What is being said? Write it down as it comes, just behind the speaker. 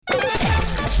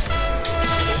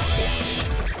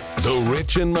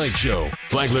Rich and Mike Show,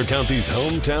 Flagler County's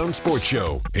hometown sports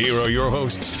show. Here are your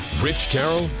hosts, Rich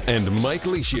Carroll and Mike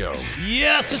Licio.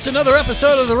 Yes, it's another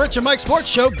episode of the Rich and Mike Sports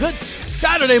Show. Good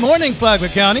Saturday morning, Flagler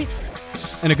County.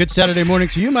 And a good Saturday morning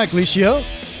to you, Mike Licio.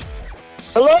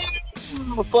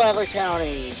 Hello, Flagler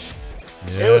County.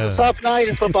 Yeah. It was a tough night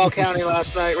in football county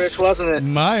last night, Rich, wasn't it?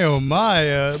 My, oh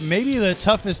my. Maybe the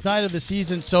toughest night of the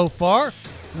season so far.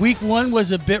 Week 1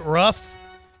 was a bit rough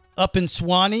up in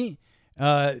Swanee.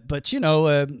 But, you know,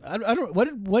 I don't.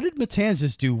 What did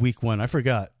Matanzas do week 1? I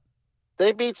forgot.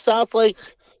 They beat Southlake.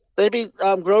 They beat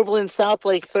Groveland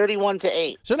Southlake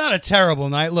 31-8. So not a terrible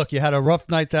night. Look, you had a rough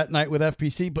night that night with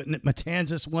FPC, but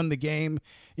Matanzas won the game.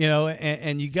 You know,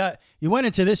 and you went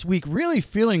into this week really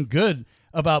feeling good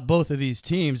about both of these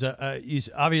teams.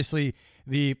 Obviously,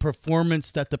 the performance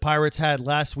that the Pirates had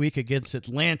last week against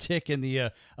Atlantic and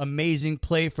the amazing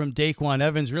play from Daquan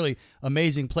Evans, really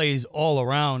amazing plays all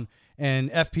around.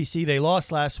 And FPC, they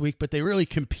lost last week, but they really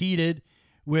competed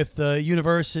with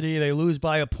University. They lose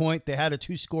by a point. They had a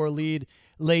 2-score lead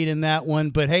late in that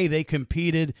one. But, hey, they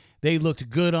competed. They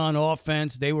looked good on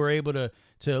offense. They were able to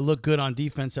look good on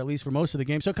defense, at least for most of the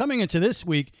game. So coming into this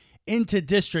week, into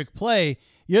district play,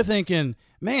 you're thinking,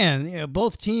 man, you know,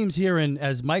 both teams here in,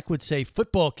 as Mike would say,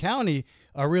 football county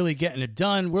are really getting it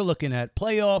done. We're looking at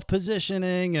playoff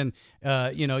positioning, and,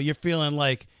 you know, you're feeling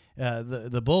like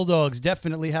the Bulldogs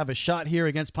definitely have a shot here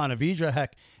against Ponte Vedra.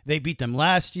 Heck, they beat them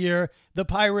last year. The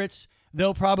Pirates,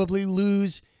 they'll probably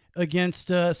lose against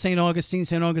St. Augustine.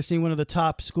 St. Augustine, one of the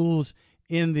top schools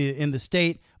in the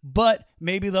state, but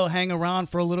maybe they'll hang around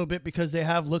for a little bit because they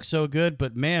have looked so good.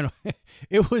 But man,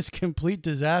 it was complete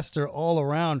disaster all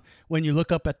around when you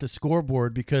look up at the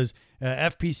scoreboard, because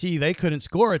FPC, they couldn't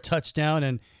score a touchdown,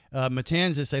 and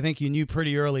Matanzas, I think you knew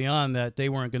pretty early on that they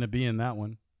weren't going to be in that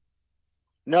one.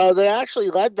 No, they actually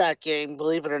led that game,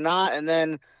 believe it or not. And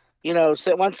then, you know,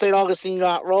 once St. Augustine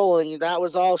got rolling, that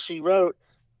was all she wrote.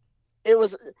 It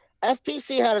was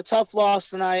FPC had a tough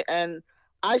loss tonight, and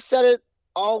I said it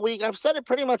all week. I've said it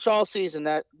pretty much all season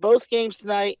that both games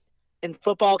tonight in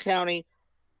football county,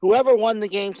 whoever won the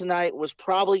game tonight was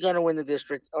probably going to win the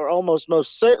district, or almost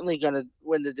most certainly going to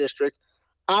win the district.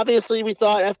 Obviously, we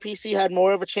thought FPC had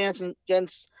more of a chance than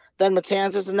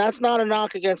Matanzas, and that's not a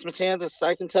knock against Matanzas,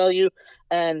 I can tell you.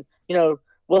 And, you know,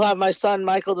 we'll have my son,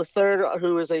 Michael III,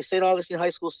 who is a St. Augustine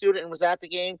high school student and was at the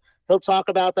game. He'll talk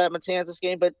about that Matanzas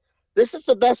game, but this is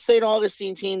the best St.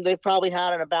 Augustine team they've probably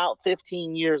had in about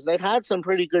 15 years. They've had some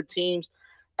pretty good teams.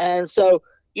 And so,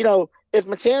 you know, if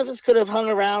Matanzas could have hung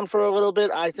around for a little bit,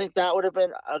 I think that would have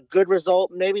been a good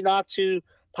result. Maybe not to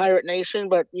Pirate Nation,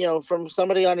 but, you know, from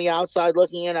somebody on the outside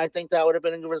looking in, I think that would have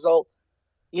been a good result.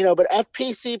 You know, but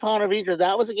FPC Ponte Vedra,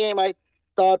 that was a game I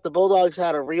thought the Bulldogs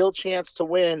had a real chance to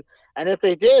win. And if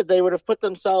they did, they would have put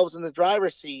themselves in the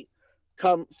driver's seat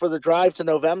come for the drive to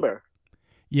November.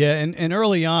 Yeah, and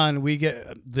early on, we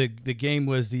get the game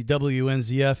was the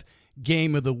WNZF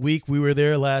game of the week. We were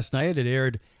there last night. It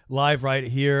aired live right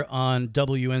here on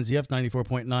WNZF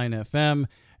 94.9 FM.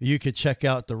 You could check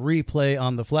out the replay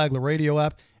on the Flagler Radio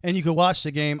app, and you could watch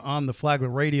the game on the Flagler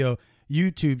Radio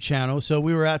YouTube channel. So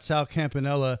we were at South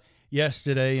Campanella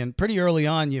yesterday, and pretty early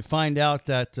on, you find out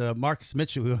that Marcus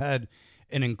Mitchell, who had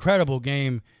an incredible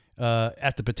game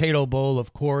at the Potato Bowl,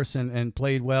 of course, and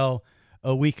played well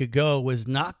a week ago, was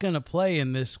not going to play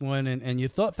in this one, and you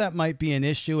thought that might be an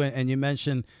issue, and you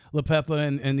mentioned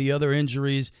LaPepa and the other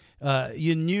injuries.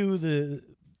 You knew the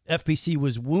FPC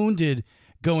was wounded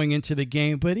going into the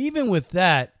game, but even with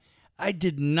that, I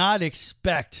did not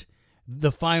expect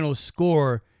the final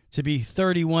score to be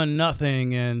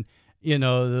 31-0, and you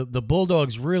know the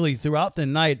Bulldogs really throughout the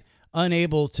night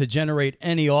unable to generate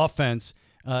any offense.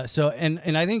 So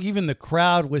I think even the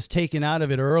crowd was taken out of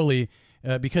it early.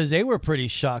 Because they were pretty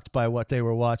shocked by what they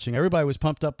were watching. Everybody was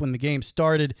pumped up when the game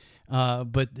started,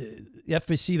 but the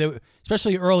FPC, they,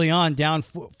 especially early on, down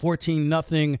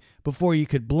 14-0 before you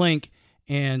could blink,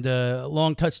 and a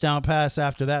long touchdown pass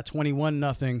after that,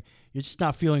 21-0. You're just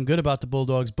not feeling good about the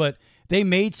Bulldogs. But they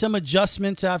made some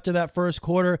adjustments after that first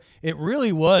quarter. It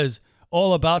really was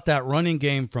all about that running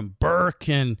game from Burke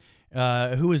and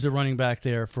who was the running back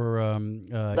there for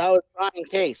that was Ryan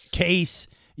Case.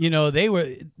 You know, they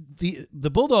were the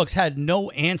Bulldogs had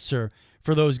no answer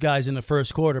for those guys in the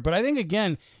first quarter. But I think,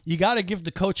 again, you got to give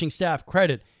the coaching staff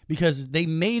credit because they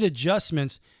made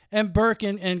adjustments. And Burke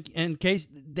and Case,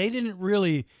 they didn't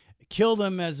really kill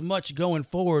them as much going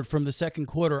forward from the second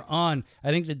quarter on.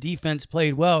 I think the defense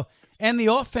played well. And the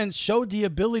offense showed the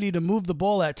ability to move the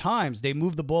ball at times. They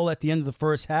moved the ball at the end of the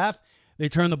first half. They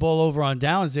turned the ball over on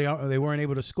downs. They weren't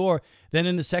able to score. Then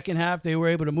in the second half, they were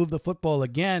able to move the football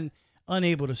again.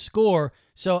 unable to score.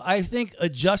 So I think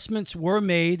adjustments were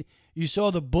made. You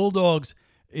saw the Bulldogs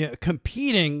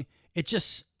competing. It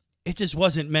just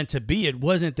wasn't meant to be. It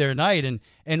wasn't their night.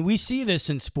 And we see this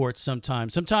in sports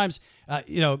sometimes. Sometimes,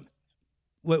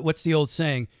 what's the old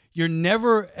saying? You're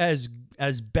never as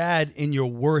bad in your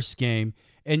worst game,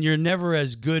 and you're never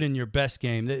as good in your best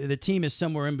game. The team is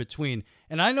somewhere in between.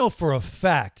 And I know for a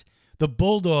fact the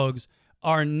Bulldogs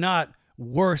are not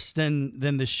worse than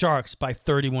the Sharks by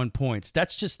 31 points.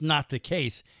 That's just not the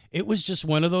case. It was just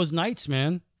one of those nights,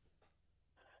 man.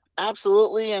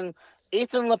 Absolutely. And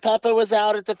Ethan LaPepa was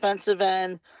out at defensive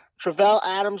end. Travell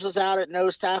Adams was out at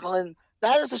nose tackle. And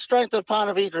that is the strength of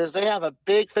Ponte Vedra. They have a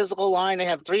big physical line. They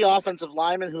have 3 offensive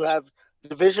linemen who have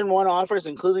Division I offers,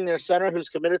 including their center who's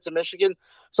committed to Michigan.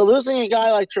 So losing a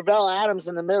guy like Travell Adams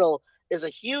in the middle is a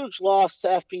huge loss to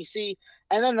FPC.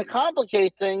 And then to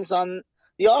complicate things on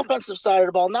the offensive side of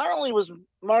the ball, not only was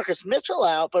Marcus Mitchell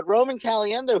out, but Roman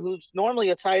Caliendo, who's normally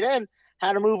a tight end,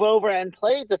 had to move over and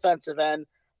play defensive end.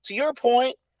 To your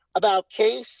point about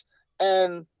Case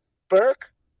and Burke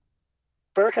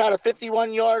had a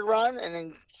 51-yard run, and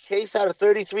then Case had a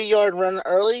 33-yard run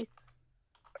early.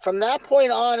 From that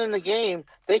point on in the game,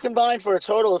 they combined for a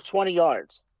total of 20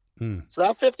 yards. So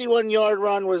that 51-yard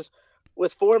run was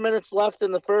with 4 minutes left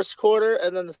in the first quarter,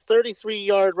 and then the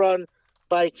 33-yard run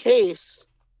by Case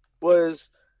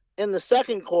was in the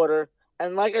second quarter.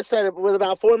 And like I said, with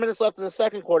about 4 minutes left in the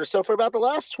second quarter. So for about the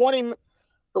last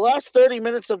 30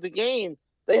 minutes of the game,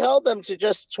 they held them to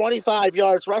just 25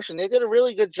 yards rushing. They did a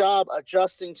really good job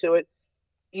adjusting to it.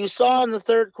 You saw in the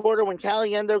third quarter when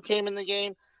Caliendo came in the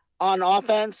game on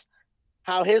offense,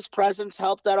 how his presence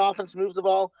helped that offense move the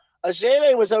ball.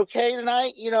 Ajay was okay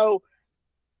tonight.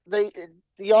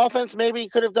 The offense maybe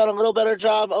could have done a little better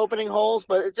job opening holes,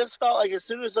 but it just felt like as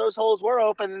soon as those holes were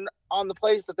open on the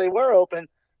plays that they were open,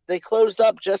 they closed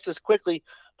up just as quickly.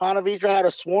 Ponte Vedra had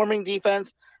a swarming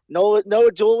defense.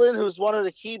 Noah Doolin, who's one of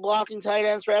the key blocking tight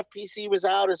ends for FPC, was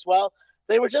out as well.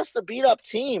 They were just a beat-up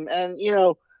team. And,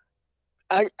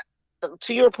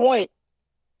 to your point,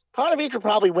 Ponte Vedra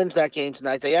probably wins that game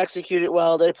tonight. They executed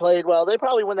well. They played well. They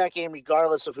probably win that game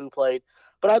regardless of who played.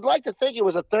 But I'd like to think it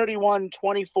was a 31-24,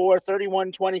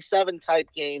 31-27 type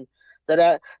game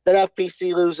that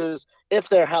FPC loses if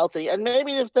they're healthy. And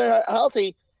maybe if they're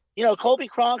healthy, Colby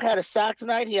Cronk had a sack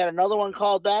tonight. He had another one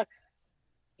called back.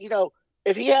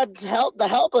 If he had the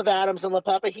help of Adams and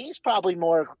LaPepa, he's probably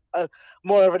more of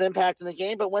an impact in the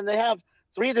game. But when they have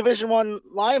 3 Division I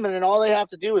linemen and all they have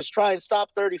to do is try and stop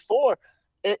 34,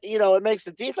 it makes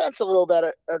the defense a little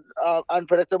better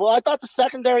unpredictable. I thought the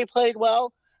secondary played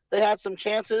well. They had some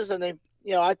chances, and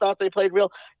I thought they played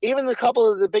real. Even the couple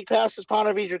of the big passes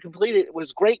Ponte Vedra completed, it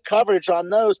was great coverage on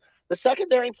those. The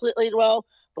secondary played well.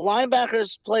 The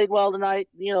linebackers played well tonight.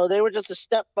 They were just a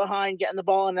step behind getting the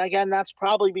ball. And again, that's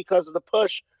probably because of the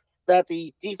push that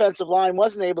the defensive line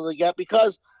wasn't able to get,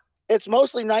 because it's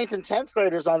mostly 9th and 10th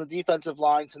graders on the defensive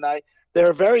line tonight.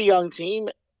 They're a very young team,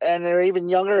 and they're even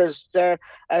younger as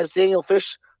Daniel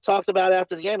Fish talked about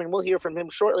after the game, and we'll hear from him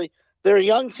shortly. They're a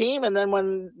young team, and then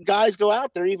when guys go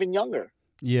out, they're even younger.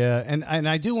 Yeah, and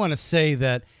I do want to say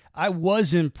that I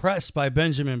was impressed by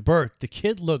Benjamin Burke. The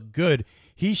kid looked good.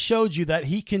 He showed you that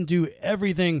he can do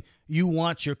everything you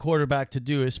want your quarterback to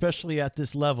do, especially at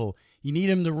this level. You need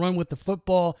him to run with the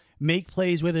football, make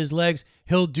plays with his legs.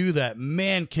 He'll do that.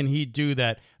 Man, can he do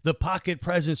that. The pocket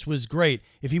presence was great.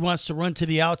 If he wants to run to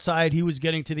the outside, he was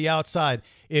getting to the outside.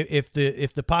 If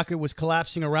the pocket was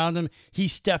collapsing around him, he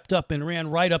stepped up and ran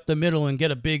right up the middle and get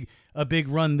a big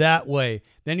run that way.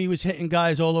 Then he was hitting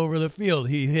guys all over the field.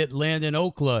 He hit Landon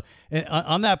Okla. And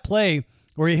on that play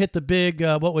where he hit the big,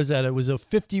 what was that? It was a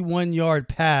 51-yard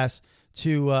pass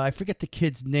to, I forget the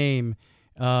kid's name.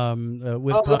 That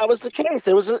was the case.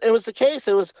 It was the case.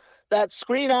 It was that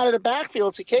screen out of the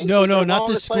backfield to Case. No, not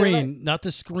the screen. Not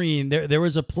the screen. There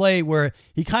was a play where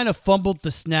he kind of fumbled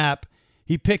the snap.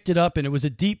 He picked it up, and it was a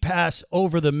deep pass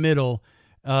over the middle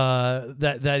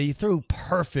that he threw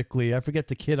perfectly. I forget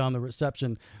the kid on the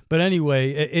reception. But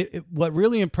anyway, what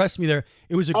really impressed me there,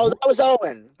 it was that was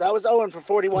Owen. That was Owen for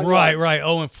 41 yards. Right.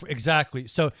 Owen, exactly.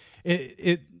 So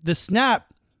the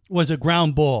snap was a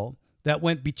ground ball that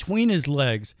went between his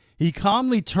legs. He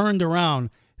calmly turned around,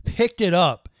 picked it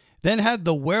up, then had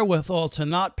the wherewithal to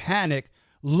not panic,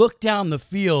 look down the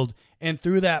field, and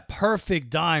threw that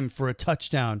perfect dime for a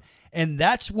touchdown. And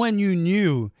that's when you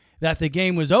knew that the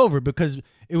game was over, because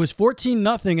it was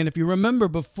 14-0. And if you remember,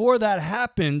 before that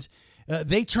happened,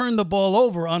 they turned the ball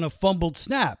over on a fumbled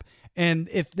snap. And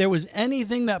if there was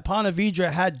anything that Ponte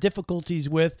Vedra had difficulties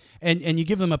with, and you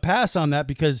give them a pass on that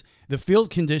because the field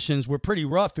conditions were pretty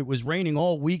rough. It was raining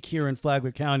all week here in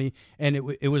Flagler County, and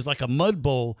it was like a mud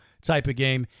bowl type of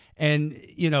game. And,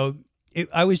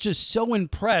 I was just so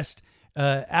impressed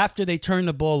after they turned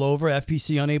the ball over,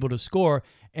 FPC unable to score,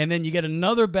 and then you get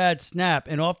another bad snap,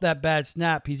 and off that bad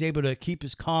snap, he's able to keep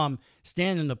his calm,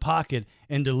 stand in the pocket,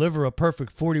 and deliver a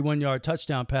perfect 41-yard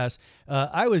touchdown pass.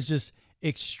 I was just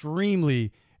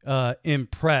extremely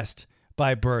impressed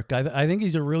by Burke. I think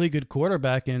he's a really good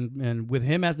quarterback, and with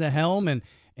him at the helm and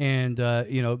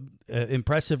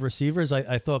impressive receivers.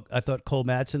 I thought Cole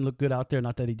Madsen looked good out there.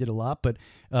 Not that he did a lot, but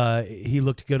he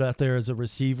looked good out there as a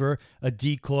receiver. A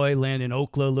decoy, Landon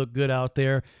Okla, looked good out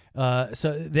there.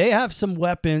 So they have some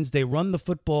weapons. They run the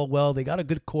football well. They got a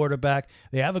good quarterback.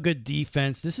 They have a good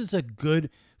defense. This is a good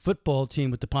football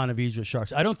team with the Ponte Vedra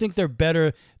Sharks. I don't think they're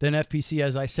better than FPC,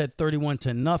 as I said,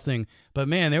 31-0. But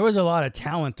man, there was a lot of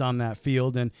talent on that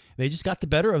field, and they just got the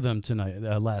better of them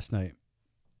last night.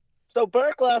 So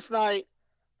Burke last night,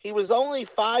 he was only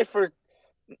 5 for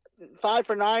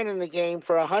 9 in the game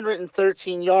for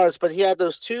 113 yards, but he had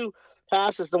those two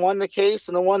passes, the one to Case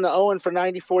and the one to Owen for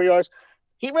 94 yards.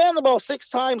 He ran the ball 6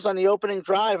 times on the opening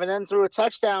drive and then threw a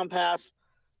touchdown pass.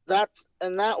 That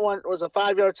one was a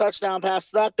 5-yard touchdown pass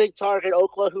to that big target,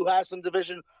 Okla, who has some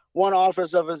Division I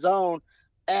offers of his own.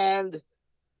 And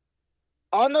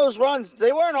on those runs,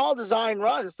 they weren't all design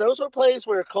runs. Those were plays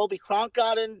where Colby Cronk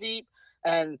got in deep,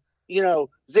 and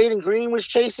Zayden Green was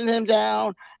chasing him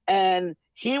down, and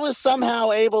he was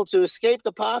somehow able to escape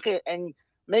the pocket and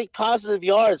make positive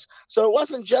yards. So it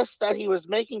wasn't just that he was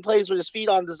making plays with his feet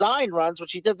on design runs,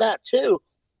 which he did that too.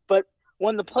 But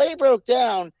when the play broke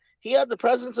down, he had the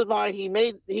presence of mind. He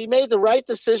made the right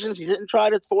decisions. He didn't try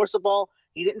to force a ball.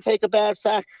 He didn't take a bad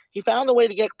sack. He found a way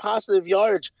to get positive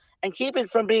yardage and keep it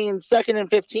from being 2nd and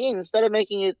 15. Instead of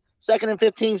making it 2nd and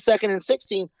 15, 2nd and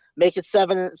 16, make it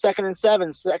 2nd and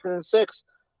 7, 2nd and 6.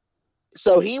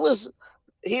 So he was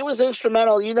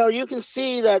instrumental. You can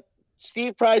see that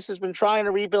Steve Price has been trying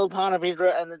to rebuild Ponte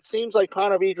Vedra, and it seems like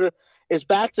Ponte Vedra is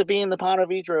back to being the Ponte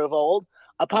Vedra of old.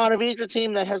 A Ponte Vedra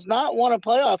team that has not won a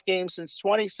playoff game since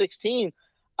 2016.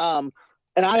 And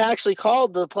I actually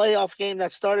called the playoff game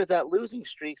that started that losing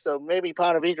streak. So maybe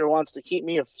Ponte Vedra wants to keep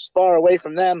me as far away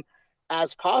from them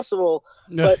as possible,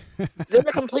 but they're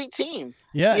a complete team.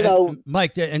 Yeah,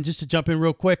 Mike, and just to jump in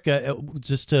real quick,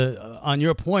 on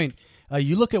your point,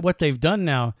 you look at what they've done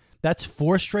now. That's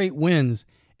 4 straight wins,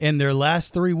 and their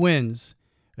last 3 wins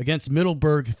against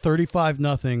Middleburg,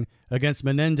 35-0, against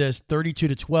Menendez,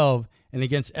 32-12, and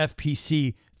against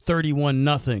FPC,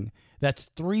 31-0.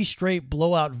 That's 3 straight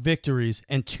blowout victories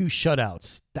and 2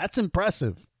 shutouts. That's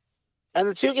impressive. And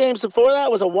the 2 games before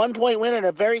that was a 1-point win and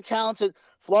a very talented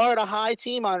Florida High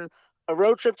team on a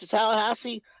road trip to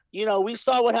Tallahassee. We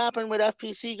saw what happened with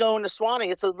FPC going to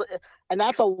Swanee. And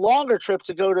that's a longer trip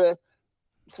to go to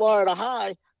Florida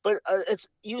High, but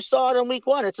you saw it in week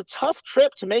 1. It's a tough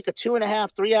trip to make a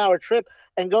 2.5, 3-hour trip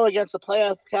and go against a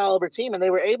playoff caliber team. And they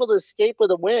were able to escape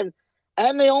with a win.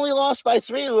 And they only lost by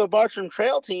 3 to a Bartram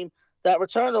Trail team that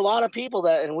returned a lot of people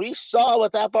and we saw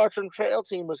what that Bartram Trail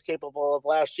team was capable of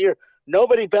last year.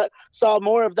 Nobody saw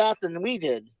more of that than we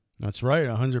did. That's right,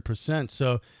 100%.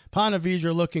 So Ponte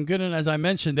Vedra looking good. And as I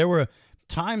mentioned, there were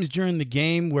times during the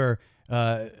game where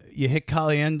you hit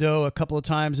Caliendo a couple of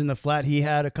times in the flat. He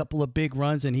had a couple of big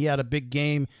runs, and he had a big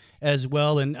game as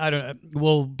well. And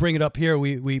we'll bring it up here.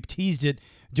 We teased it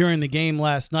during the game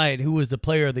last night. Who was the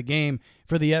player of the game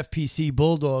for the FPC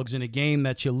Bulldogs in a game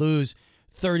that you lose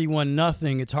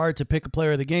 31-0? It's hard to pick a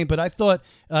player of the game, but I thought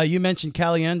you mentioned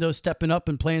Caliendo stepping up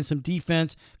and playing some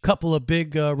defense, couple of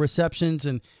big receptions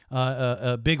and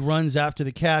big runs after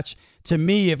the catch. To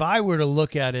me, if I were to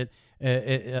look at it,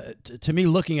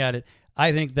 looking at it,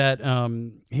 I think that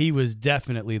he was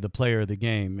definitely the player of the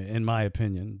game, in my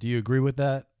opinion. Do you agree with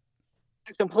that?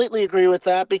 I completely agree with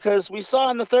that, because we saw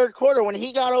in the third quarter when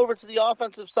he got over to the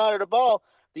offensive side of the ball,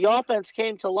 the offense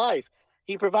came to life.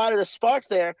 He provided a spark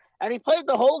there, and he played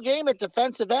the whole game at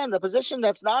defensive end, the position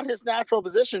that's not his natural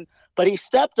position, but he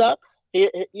stepped up.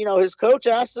 His coach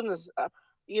asked him,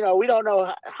 we don't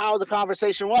know how the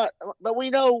conversation went, but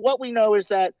what we know is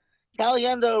that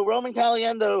Roman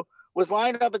Caliendo was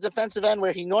lined up at defensive end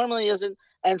where he normally isn't,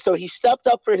 and so he stepped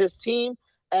up for his team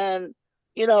and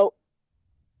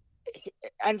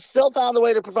still found a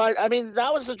way to provide. I mean,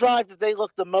 that was the drive that they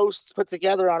looked the most put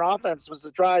together on offense, was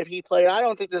the drive he played. I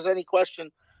don't think there's any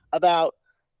question about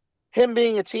him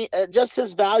being a team, just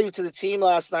his value to the team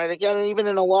last night. Again, even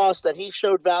in a loss, that he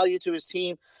showed value to his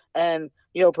team and,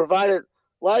 provided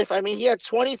life. I mean, he had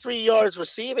 23 yards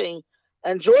receiving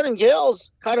And Jordan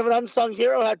Gale's kind of an unsung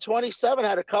hero, had 27,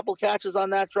 had a couple catches on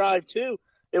that drive too.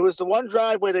 It was the one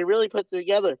drive where they really put it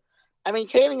together. I mean,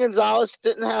 Caden Gonzalez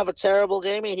didn't have a terrible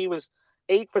game. He was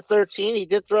 8 for 13. He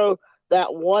did throw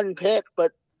that one pick,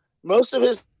 but most of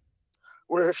his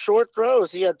were short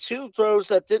throws. He had 2 throws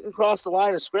that didn't cross the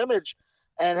line of scrimmage,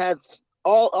 and had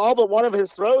all but one of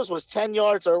his throws was 10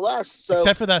 yards or less. So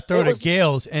except for that throw to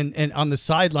Gales and on the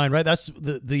sideline, right? That's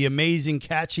the amazing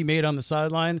catch he made on the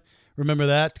sideline. Remember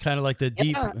that? Kind of like the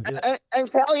deep. Yeah,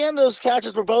 and Caliendo's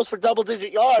catches were both for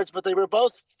double-digit yards, but they were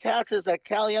both catches that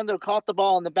Caliendo caught the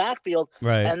ball in the backfield,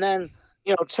 right, and then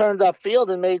turned upfield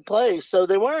and made plays. So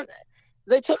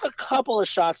they took a couple of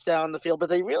shots down the field, but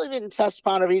they really didn't test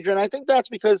Ponte Vedra, and I think that's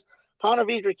because Ponte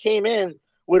Vedra came in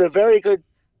with a very good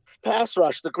pass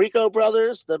rush. The Greco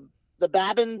brothers, the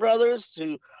Babin brothers,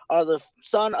 who are the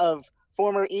son of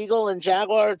former Eagle and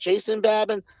Jaguar Jason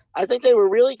Babin. I think they were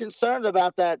really concerned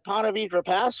about that Ponte Vedra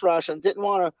pass rush and didn't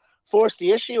want to force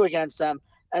the issue against them.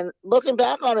 And looking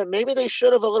back on it, maybe they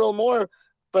should have a little more,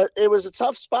 but it was a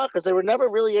tough spot because they were never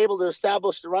really able to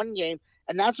establish the run game.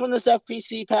 And that's when this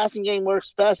FPC passing game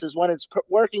works best, is when it's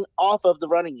working off of the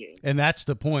running game. And that's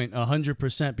the point,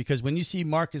 100%, because when you see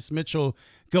Marcus Mitchell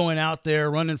going out there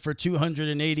running for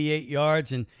 288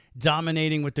 yards and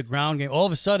dominating with the ground game, all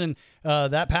of a sudden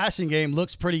that passing game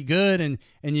looks pretty good, and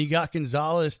you got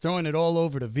Gonzalez throwing it all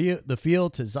over the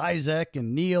field to Zizek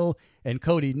and Neal and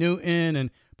Cody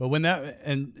Newton, but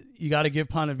you got to give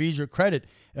Ponte Vedra credit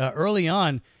early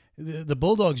on. The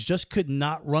Bulldogs just could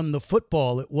not run the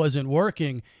football. It wasn't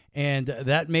working, and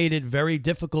that made it very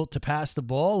difficult to pass the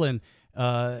ball, and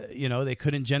they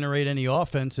couldn't generate any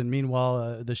offense. And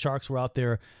meanwhile, the Sharks were out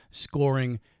there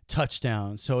scoring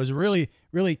touchdowns. So it was a really,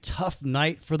 really tough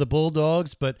night for the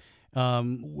Bulldogs, but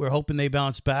we're hoping they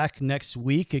bounce back next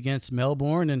week against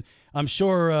Melbourne. And I'm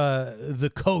sure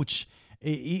the coach,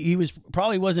 he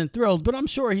probably wasn't thrilled, but I'm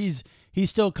sure he's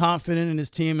still confident in his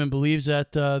team and believes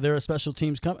that there are special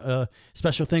things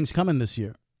coming this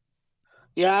year.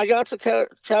 Yeah, I got to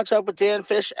catch up with Dan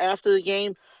Fish after the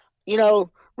game.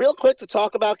 Real quick to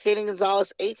talk about Caden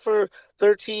Gonzalez, 8 for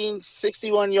 13,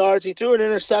 61 yards. He threw an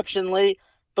interception late,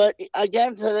 but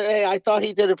again today I thought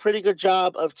he did a pretty good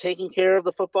job of taking care of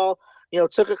the football.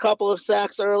 Took a couple of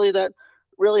sacks early that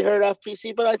really hurt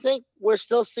FPC, but I think we're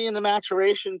still seeing the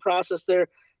maturation process there.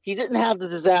 He didn't have the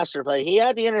disaster play. He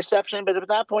had the interception, but at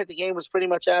that point, the game was pretty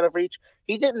much out of reach.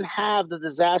 He didn't have the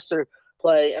disaster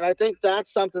play, and I think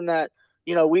that's something that,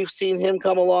 we've seen him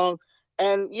come along.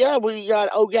 And, yeah, we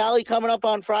got O'Galley coming up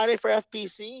on Friday for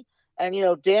FPC, and,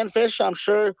 Dan Fish, I'm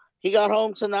sure he got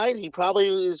home tonight. He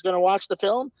probably is going to watch the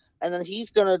film, and then he's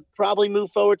going to probably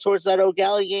move forward towards that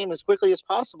O'Galley game as quickly as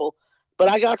possible. But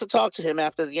I got to talk to him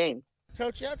after the game.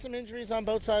 Coach, you had some injuries on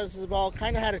both sides of the ball.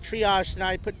 Kind of had a triage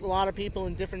tonight, put a lot of people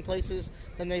in different places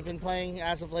than they've been playing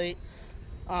as of late.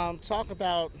 Talk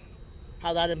about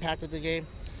how that impacted the game.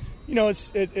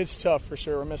 It's tough for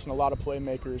sure. We're missing a lot of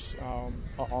playmakers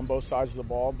on both sides of the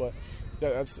ball, but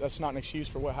that's not an excuse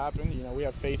for what happened. We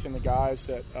have faith in the guys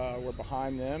that were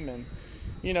behind them, and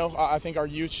I think our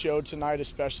youth showed tonight,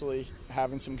 especially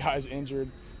having some guys injured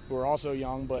who are also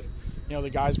young, but the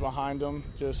guys behind them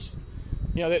just.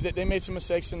 They made some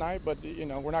mistakes tonight, but, we're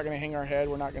not going to hang our head.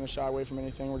 We're not going to shy away from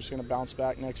anything. We're just going to bounce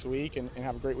back next week and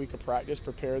have a great week of practice,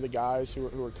 prepare the guys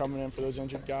who are coming in for those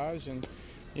injured guys, and,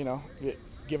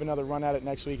 give another run at it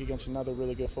next week against another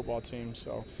really good football team.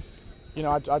 So,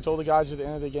 I told the guys at the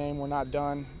end of the game, we're not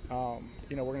done. We're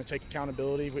going to take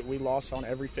accountability. We lost on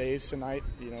every phase tonight.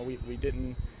 We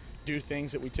didn't do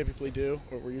things that we typically do.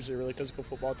 We're usually a really physical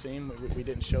football team. We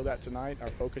didn't show that tonight.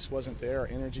 Our focus wasn't there. Our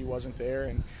energy wasn't there.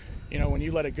 And, when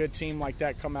you let a good team like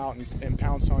that come out and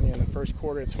pounce on you in the first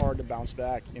quarter, it's hard to bounce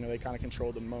back. They kind of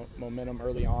controlled the momentum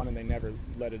early on, and they never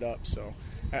let it up. So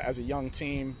as a young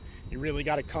team, you really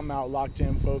got to come out locked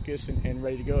in, focused, and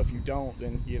ready to go. If you don't,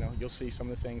 then, you'll see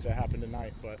some of the things that happened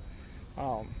tonight. But,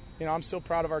 I'm still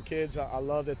proud of our kids. I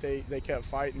love that they kept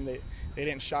fighting. They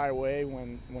didn't shy away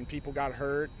when people got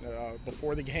hurt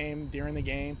before the game, during the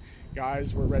game.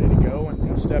 Guys were ready to go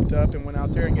and stepped up and went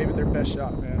out there and gave it their best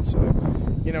shot, man. So,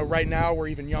 right now we're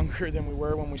even younger than we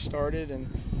were when we started, and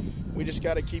we just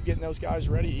got to keep getting those guys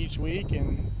ready each week.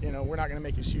 And, we're not going to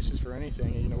make excuses for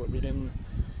anything.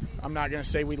 I'm not going to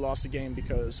say we lost the game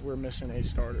because we're missing 8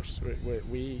 starters.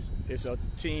 It's a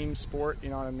team sport, you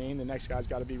know what I mean? The next guy's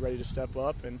got to be ready to step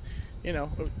up. And,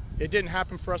 it didn't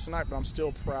happen for us tonight, but I'm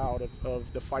still proud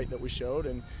of the fight that we showed.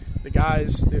 And the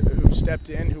guys who stepped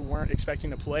in, who weren't expecting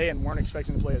to play and weren't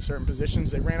expecting to play at certain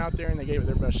positions, they ran out there and they gave it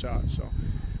their best shot. So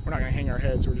we're not going to hang our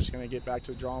heads. We're just going to get back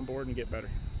to the drawing board and get better.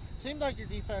 Seemed like your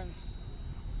defense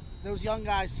those young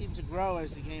guys seemed to grow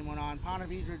as the game went on. Ponte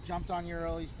Vedra jumped on you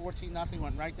early, 14-0,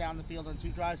 went right down the field on 2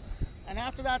 drives. And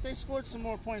after that, they scored some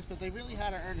more points, but they really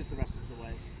had to earn it the rest of the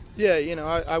way. Yeah,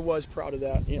 I was proud of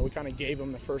that. We kind of gave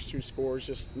them the first 2 scores,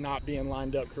 just not being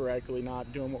lined up correctly,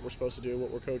 not doing what we're supposed to do, what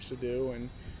we're coached to do. And,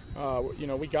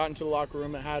 we got into the locker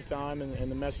room at halftime,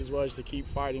 and the message was to keep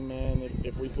fighting, man.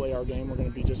 If we play our game, we're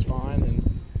going to be just fine.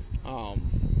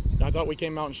 And I thought we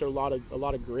came out and showed a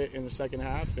lot of grit in the second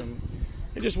half, and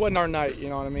it just wasn't our night, you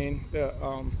know what I mean?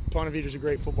 Ponte Vedra's a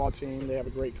great football team. They have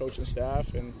a great coaching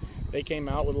staff, and they came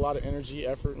out with a lot of energy,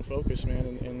 effort, and focus,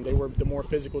 man. And they were the more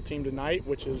physical team tonight,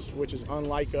 which is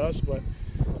unlike us. But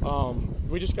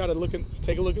we just got to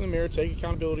take a look in the mirror, take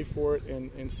accountability for it,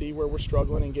 and see where we're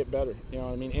struggling and get better. You know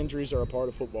what I mean? Injuries are a part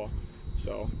of football.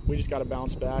 So we just got to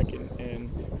bounce back and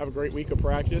have a great week of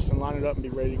practice and line it up and be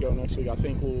ready to go next week. I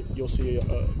think you'll see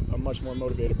a much more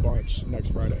motivated bunch next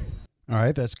Friday. All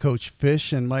right, that's Coach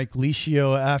Fish and Mike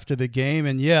Licio after the game.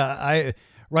 And, yeah, I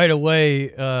right away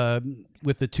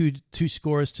with the two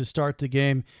scores to start the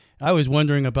game, I was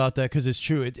wondering about that because it's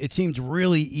true. It seemed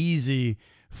really easy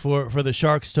for the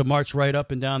Sharks to march right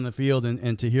up and down the field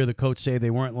and to hear the coach say they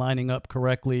weren't lining up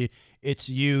correctly. It's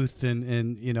youth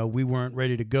and we weren't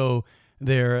ready to go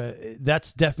there.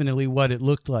 That's definitely what it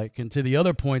looked like. And to the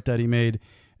other point that he made,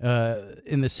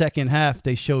 in the second half,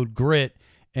 they showed grit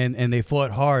and they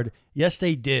fought hard. Yes,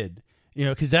 they did,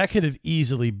 because that could have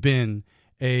easily been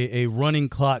a running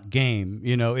clock game.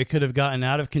 It could have gotten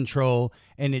out of control,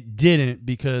 and it didn't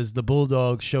because the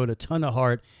Bulldogs showed a ton of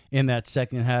heart in that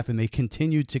second half, and they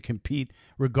continued to compete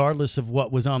regardless of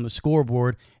what was on the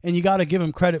scoreboard. And you got to give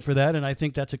them credit for that, and I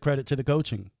think that's a credit to the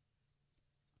coaching.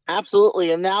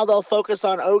 Absolutely, and now they'll focus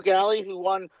on O'Galley, who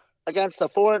won against they're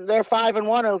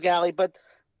 5-1 O'Galley, but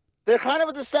they're kind of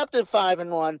a deceptive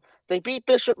 5-1. They beat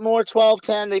Bishop Moore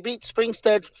 12-10. They beat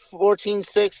Springstead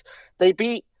 14-6. They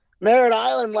beat Merritt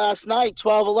Island last night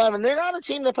 12-11. They're not a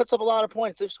team that puts up a lot of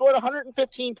points. They've scored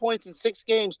 115 points in 6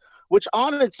 games, which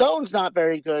on its own is not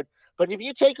very good. But if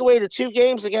you take away the 2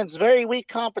 games against very weak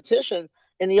competition,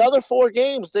 in the other 4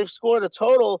 games, they've scored a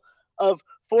total of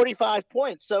 45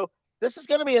 points. So this is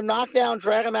going to be a knockdown,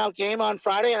 drag-them-out game on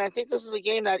Friday, and I think this is a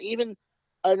game that even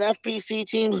an FPC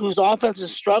team whose offense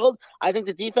has struggled, I think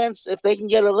the defense, if they can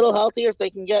get a little healthier, if they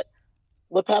can get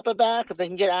LaPepa back, if they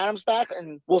can get Adams back,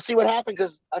 and we'll see what happens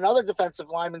because another defensive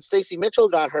lineman, Stacy Mitchell,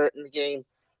 got hurt in the game.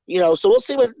 So we'll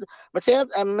see what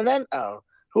and then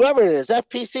whoever it is,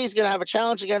 FPC is going to have a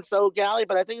challenge against O'Galley,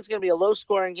 but I think it's going to be a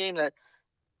low-scoring game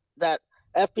that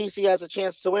FPC has a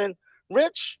chance to win.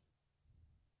 Rich,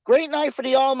 great night for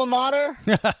the alma mater.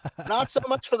 Not so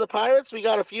much for the Pirates. We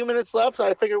got a few minutes left, so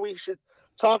I figure we should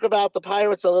talk about the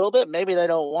Pirates a little bit. Maybe they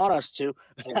don't want us to.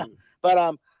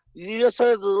 But you just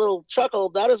heard the little chuckle.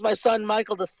 That is my son,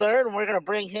 Michael III, and we're going to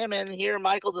bring him in here.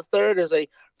 Michael III is a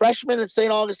freshman at St.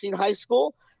 Augustine High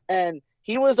School, and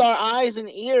he was our eyes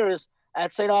and ears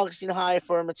at St. Augustine High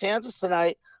for Matanzas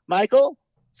tonight. Michael,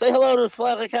 say hello to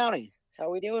Flagler County. How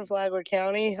we doing, Flagler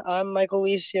County? I'm Michael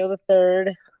Licio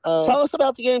III. Tell us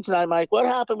about the game tonight, Mike. What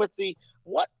happened with the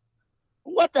what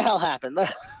the hell happened?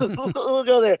 We'll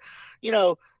go there.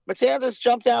 Matanzas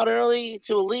jumped out early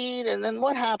to a lead, and then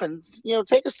what happened?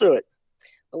 Take us through it.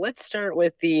 Well, let's start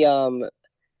with the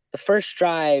first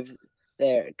drive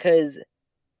there, because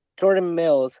Jordan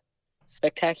Mills,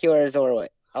 spectacular as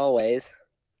always.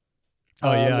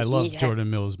 Oh, yeah, I love Jordan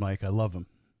Mills, Mike. I love him.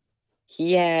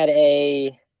 He had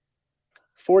a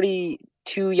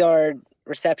 42-yard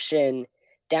reception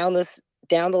down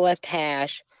the left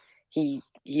hash. He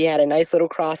had a nice little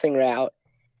crossing route,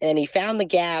 and he found the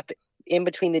gap in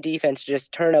between the defense,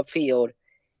 just turn up field,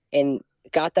 and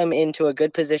got them into a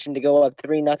good position to go up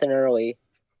 3-0 early.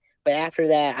 But after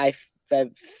that,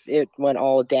 it went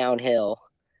all downhill.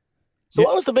 So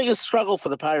what was the biggest struggle for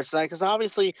the Pirates tonight? Because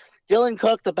obviously Dylan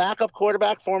Cook, the backup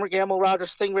quarterback, former Gamble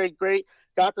Rogers Stingray great,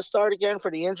 got the start again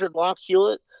for the injured Locke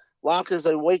Hewlett. Locke is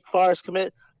a Wake Forest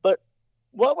commit. But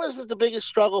what was the biggest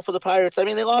struggle for the Pirates? I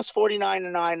mean, they lost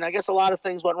 49-9, and I guess a lot of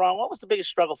things went wrong. What was the biggest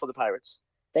struggle for the Pirates?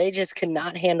 They just could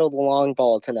not handle the long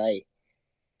ball tonight.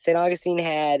 St. Augustine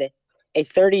had a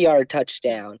 30-yard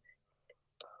touchdown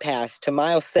pass to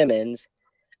Miles Simmons,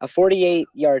 a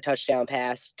 48-yard touchdown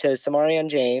pass to Samarion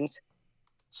James.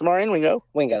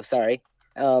 Wingo, sorry.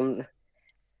 A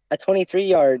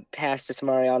 23-yard pass to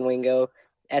Samarion Wingo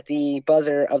at the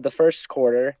buzzer of the first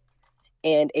quarter,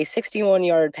 and a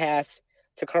 61-yard pass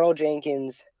to Carl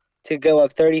Jenkins to go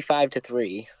up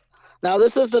 35-3. Now,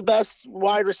 this is the best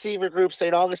wide receiver group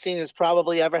St. Augustine has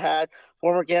probably ever had.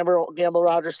 Former Gamble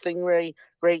Rogers Stingray,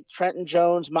 great Trenton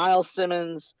Jones, Miles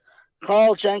Simmons.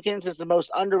 Carl Jenkins is the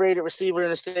most underrated receiver in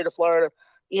the state of Florida.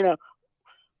 you know,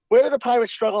 where did the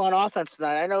Pirates struggle on offense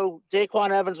tonight? I know Daquan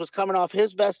Evans was coming off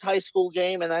his best high school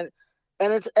game, and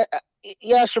it's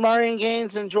Shamarian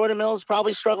Gaines and Jordan Mills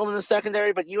probably struggled in the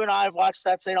secondary, but you and I have watched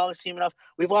that St. Augustine enough.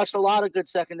 We've watched a lot of good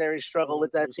secondary struggle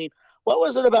with that team. What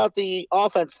was it about the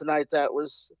offense tonight that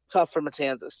was tough for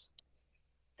Matanzas?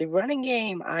 The running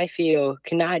game, I feel,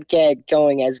 cannot get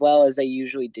going as well as they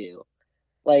usually do.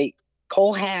 Like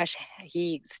Cole Hash,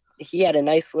 he had a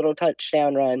nice little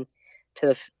touchdown run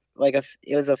to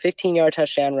it was a 15-yard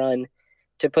touchdown run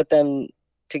to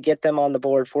get them on the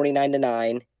board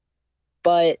 49-9.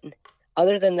 But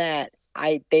other than that,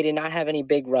 they did not have any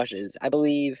big rushes. I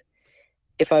believe,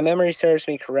 if my memory serves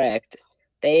me correct,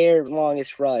 their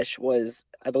longest rush was,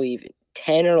 I believe,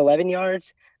 10 or 11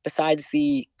 yards, besides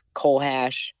the Cole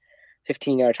Hash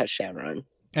 15-yard touchdown run.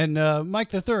 And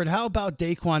Mike III, how about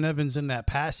Daquan Evans in that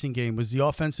passing game? Was the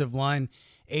offensive line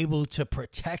able to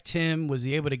protect him? Was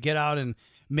he able to get out and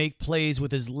make plays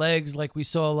with his legs like we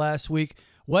saw last week?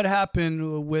 What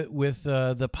happened with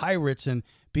the Pirates and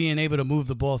being able to move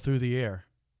the ball through the air?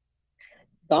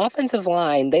 The offensive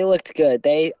line, they looked good.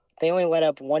 They only let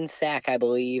up one sack, I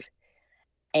believe.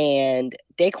 And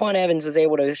Daquan Evans was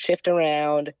able to shift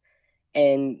around,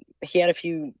 and he had a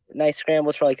few nice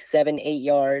scrambles for like 7-8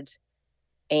 yards.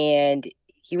 And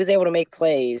he was able to make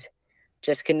plays,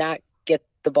 just could not get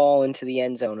the ball into the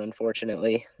end zone,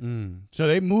 unfortunately. So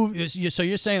they moved. So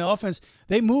you're saying the offense,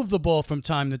 they moved the ball from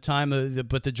time to time,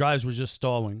 but the drives were just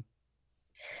stalling.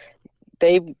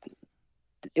 It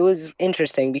was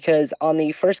interesting because on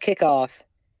the first kickoff,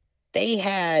 they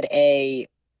had a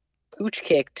pooch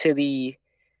kick to the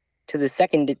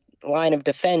second line of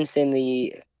defense in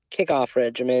the kickoff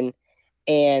regimen,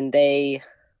 and they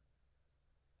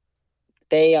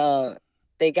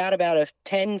got about a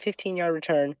 10-15 yard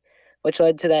return, which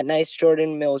led to that nice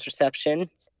Jordan Mills reception,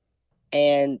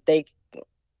 and they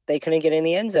couldn't get in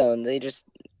the end zone.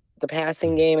 The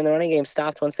passing game and the running game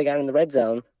stopped once they got in the red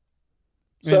zone.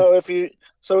 So it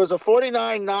was a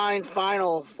 49-9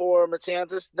 final for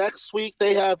Matanzas. Next week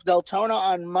they have Deltona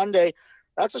on Monday.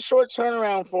 That's a short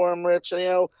turnaround for them, Rich.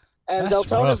 And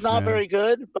Deltona's not very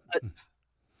good,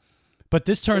 but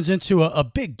this turns into a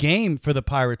big game for the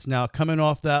Pirates now, coming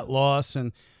off that loss,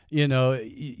 and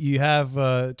you have 2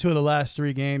 of the last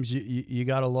 3 games you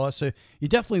got a loss, so you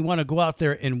definitely want to go out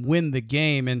there and win the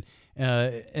game,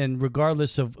 and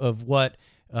regardless of what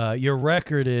your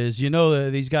record is,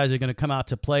 these guys are going to come out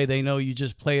to play. They know you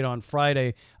just played on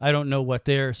Friday. I don't know what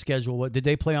their schedule was. Did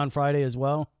they play on Friday as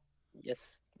well?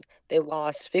 Yes. They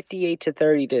lost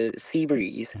 58-30 to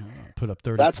Seabreeze. Put up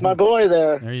 30. That's my boy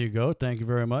there. There you go. Thank you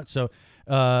very much. So,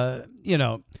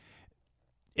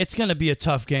 it's going to be a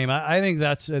tough game. I think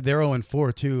they're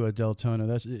 0-4 too,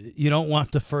 Deltona. You don't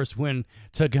want the first win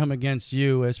to come against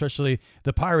you, especially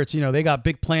the Pirates. They got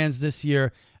big plans this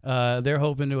year. They're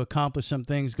hoping to accomplish some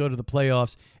things, go to the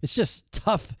playoffs. It's just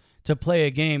tough to play a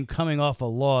game coming off a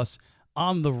loss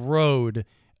on the road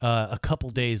a couple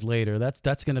days later.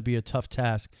 That's going to be a tough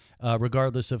task,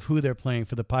 regardless of who they're playing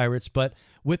for the Pirates. But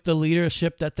with the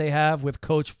leadership that they have with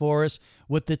Coach Forrest,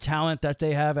 with the talent that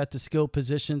they have at the skill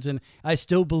positions, and I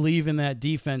still believe in that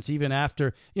defense even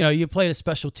after, you played a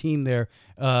special team there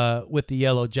with the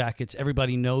Yellow Jackets.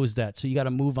 Everybody knows that. So you got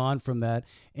to move on from that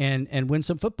and win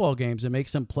some football games and make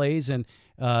some plays and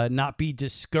not be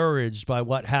discouraged by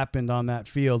what happened on that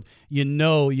field.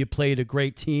 You played a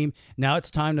great team. Now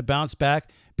it's time to bounce back,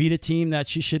 beat a team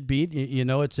that you should beat.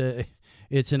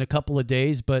 It's in a couple of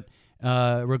days, but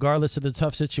regardless of the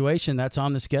tough situation that's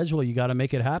on the schedule, you got to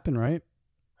make it happen, right?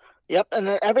 Yep, and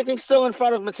everything's still in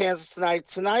front of Matanzas tonight.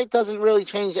 Tonight doesn't really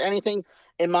change anything,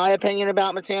 in my opinion,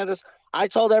 about Matanzas. I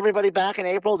told everybody back in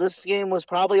April this game was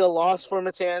probably a loss for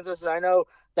Matanzas, and I know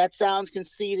that sounds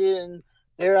conceited, and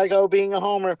there I go being a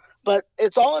homer, but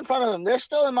it's all in front of them. They're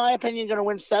still, in my opinion, going to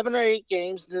win 7 or 8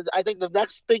 games. I think the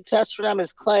next big test for them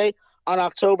is Clay on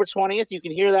October 20th. You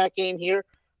can hear that game here,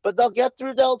 but they'll get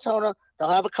through Deltona. They'll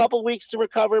have a couple weeks to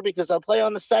recover because they'll play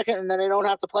on the 2nd, and then they don't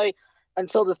have to play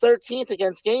until the 13th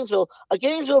against Gainesville. A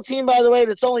Gainesville team, by the way,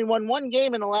 that's only won 1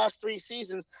 game in the last 3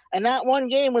 seasons, and that 1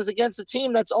 game was against a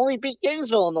team that's only beat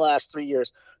Gainesville in the last 3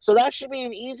 years. So that should be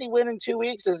an easy win in 2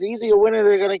 weeks, as easy a win as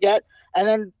they're going to get. And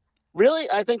then really,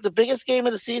 I think the biggest game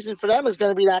of the season for them is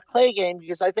going to be that Clay game,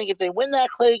 because I think if they win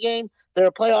that Clay game, they're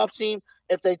a playoff team.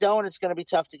 If they don't, it's going to be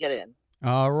tough to get in.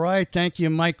 All right. Thank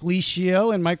you, Mike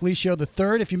Licio and Mike Licio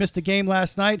III. If you missed the game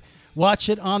last night, watch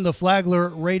it on the Flagler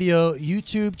Radio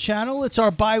YouTube channel. It's our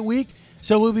bye week,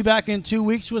 so we'll be back in 2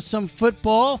 weeks with some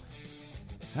football.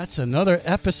 That's another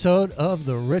episode of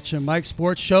the Rich and Mike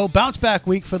Sports Show. Bounce back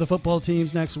week for the football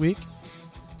teams next week.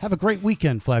 Have a great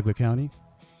weekend, Flagler County.